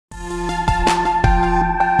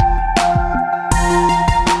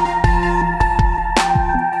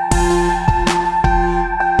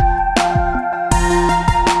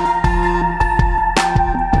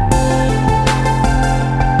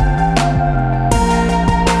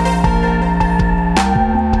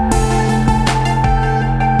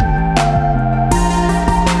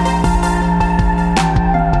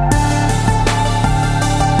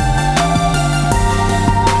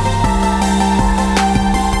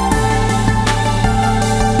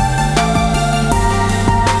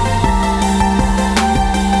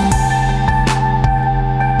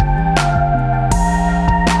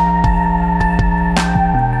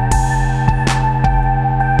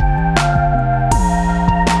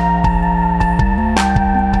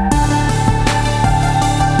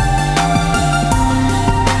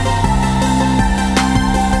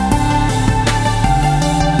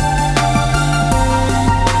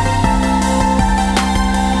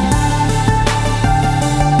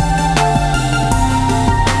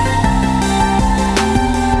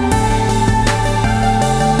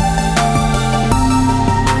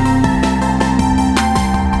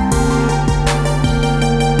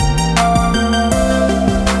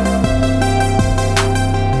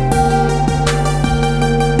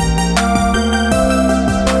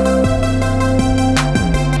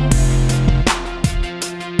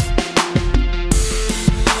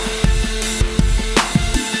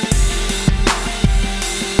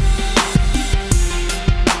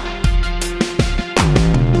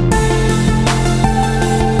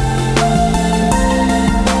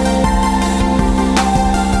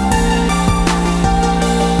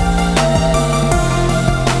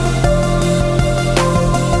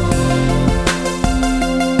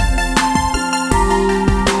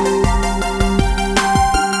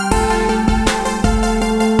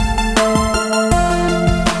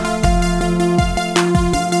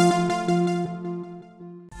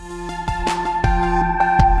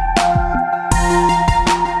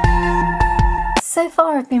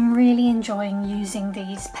enjoying using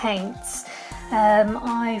these paints.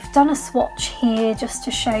 I've done a swatch here just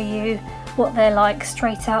to show you what they're like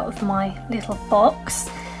straight out of my little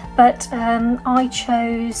box, but I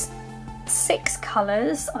chose 6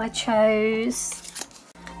 colours. I chose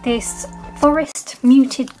this forest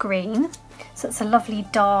muted green, so it's a lovely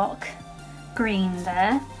dark green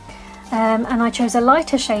there, and I chose a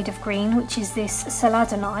lighter shade of green, which is this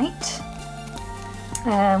celadonite,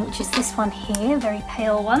 which is this one here, very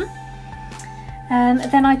pale one.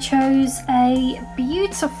 Then I chose a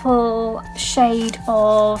beautiful shade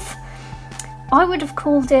of, I would have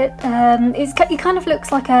called it, it kind of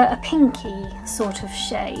looks like a pinky sort of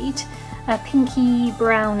shade, a pinky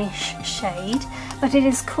brownish shade, but it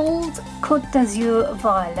is called Côte d'Azur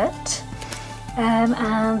Violet,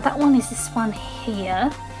 and that one is this one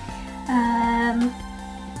here.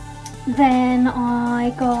 Then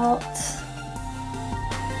I got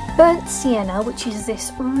Burnt Sienna, which is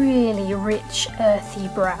this really rich earthy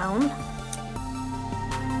brown,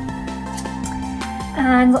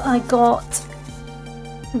 and I got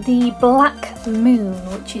the Black Moon,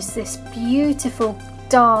 which is this beautiful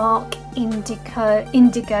dark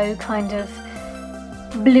indigo kind of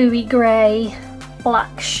bluey grey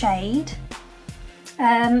black shade.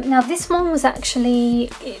 Now this one was actually,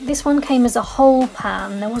 this one came as a whole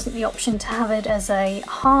pan, there wasn't the option to have it as a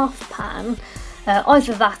half pan.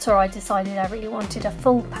 Either that or I decided I really wanted a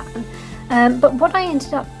full pan. But what I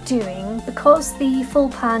ended up doing, because the full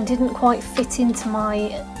pan didn't quite fit into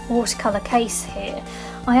my watercolour case here,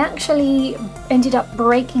 I actually ended up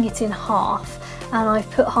breaking it in half, and I've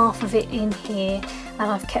put half of it in here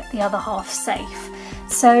and I've kept the other half safe.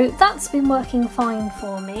 So that's been working fine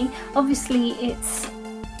for me. Obviously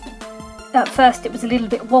at first it was a little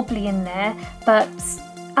bit wobbly in there, but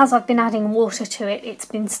as I've been adding water to it, it's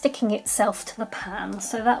been sticking itself to the pan,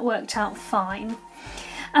 so that worked out fine.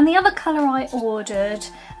 And the other colour I ordered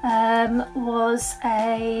was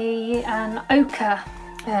an ochre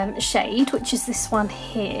shade, which is this one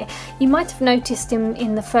here. You might have noticed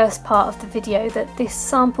in the first part of the video that this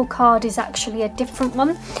sample card is actually a different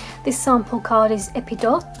one. This sample card is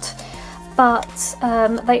Epidote, but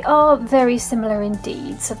they are very similar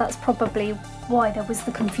indeed, so that's probably why there was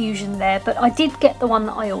the confusion there. But I did get the one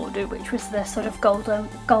that I ordered, which was the sort of gold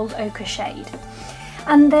ochre shade.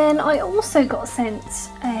 And then I also got sent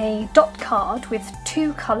a dot card with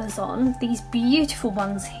 2 colours on, these beautiful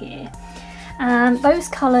ones here. And those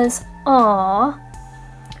colours are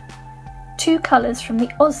 2 colours from the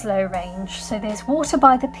Oslo range. So there's Water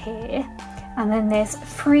by the Pier, and then there's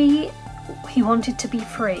Free, He Wanted to Be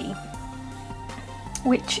Free,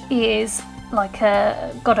 which is like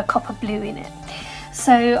got a copper blue in it.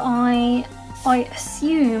 So I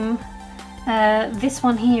assume this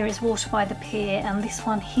one here is Water by the Pier, and this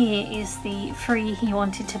one here is the Free He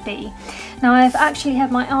Wanted to Be. Now I've actually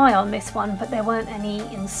had my eye on this one, but there weren't any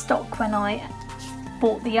in stock when I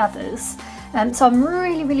bought the others. So I'm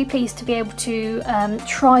really pleased to be able to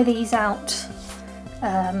try these out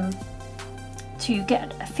to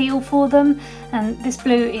get a feel for them, and this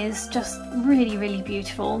blue is just really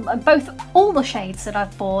beautiful. All the shades that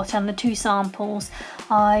I've bought and the 2 samples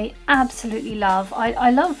I absolutely love. I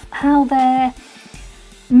love how they're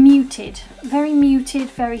muted,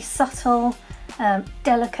 very subtle,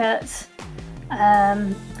 delicate,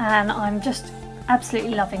 and I'm just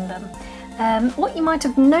absolutely loving them. What you might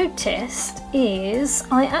have noticed is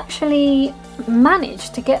I actually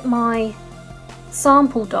managed to get my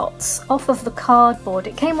sample dots off of the cardboard.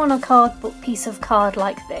 It came on a piece of card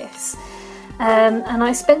like this, and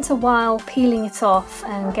I spent a while peeling it off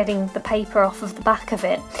and getting the paper off of the back of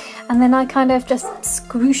it, and then I kind of just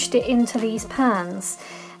squooshed it into these pans,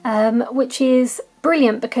 which is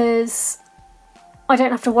brilliant because I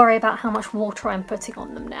don't have to worry about how much water I'm putting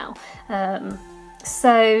on them now. And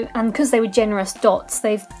because they were generous dots,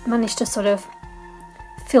 they've managed to sort of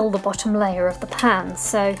fill the bottom layer of the pan,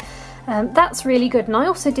 so that's really good. And I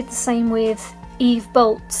also did the same with Eve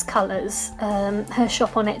Bolt's colours. Her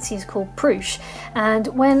shop on Etsy is called Pruche, and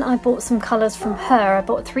when I bought some colours from her, I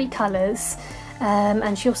bought 3 colours,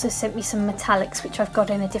 and she also sent me some metallics which I've got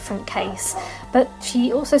in a different case, but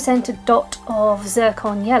she also sent a dot of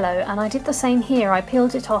zircon yellow, and I did the same here. I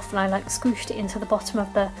peeled it off and I like squished it into the bottom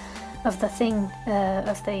of the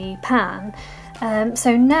pan.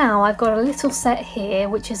 So now I've got a little set here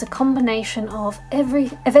which is a combination of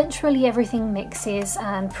Eventually Everything Mixes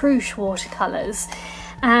and Pruche watercolours,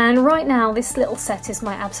 and right now this little set is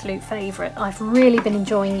my absolute favourite. I've really been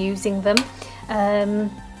enjoying using them.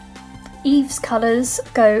 Eve's colours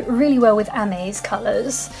go really well with Amé's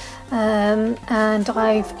colours, and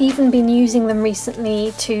I've even been using them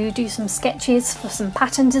recently to do some sketches for some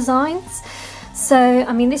pattern designs. So,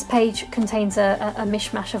 I mean, this page contains a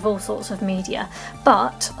mishmash of all sorts of media,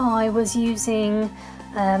 but I was using,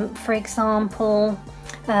 for example,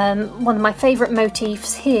 one of my favourite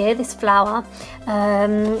motifs here, this flower.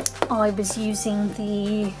 I was using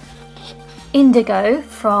the indigo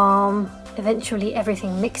from Eventually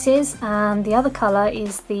Everything Mixes, and the other colour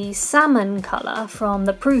is the salmon colour from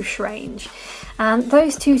the Pruche range, and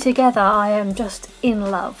those two together, I am just in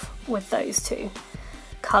love with those two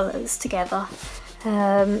colours together.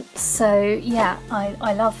 So yeah,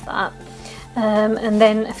 I love that. And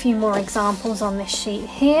then a few more examples on this sheet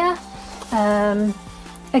here.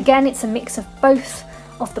 Again, it's a mix of both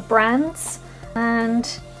of the brands, and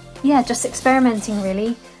yeah, just experimenting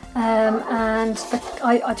really.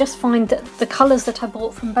 I just find that the colours that I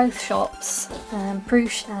bought from both shops,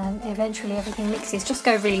 Pruche and Eventually Everything Mixes, just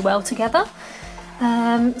go really well together.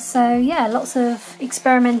 So yeah, lots of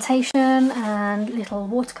experimentation and little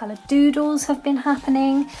watercolour doodles have been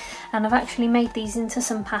happening, and I've actually made these into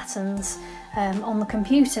some patterns on the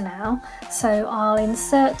computer now, so I'll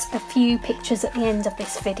insert a few pictures at the end of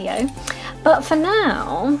this video. But for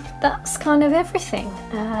now, that's kind of everything.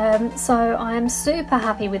 So I am super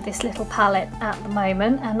happy with this little palette at the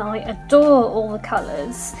moment, and I adore all the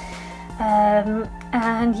colours,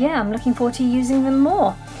 and yeah, I'm looking forward to using them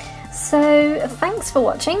more. So thanks for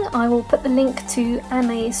watching. I will put the link to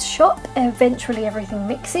Amé's shop, Eventually Everything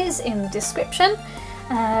Mixes, in the description,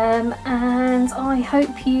 and I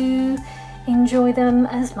hope you enjoy them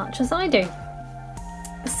as much as I do.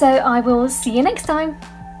 So I will see you next time.